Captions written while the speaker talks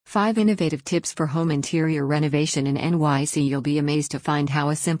5 Innovative Tips for Home Interior Renovation in NYC. You'll be amazed to find how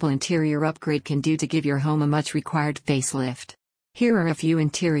a simple interior upgrade can do to give your home a much required facelift. Here are a few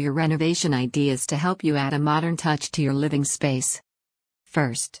interior renovation ideas to help you add a modern touch to your living space.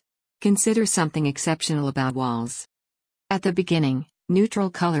 First, consider something exceptional about walls. At the beginning, neutral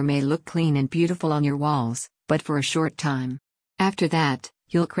color may look clean and beautiful on your walls, but for a short time. After that,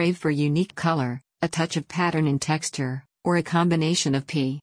 you'll crave for unique color, a touch of pattern and texture, or a combination of P.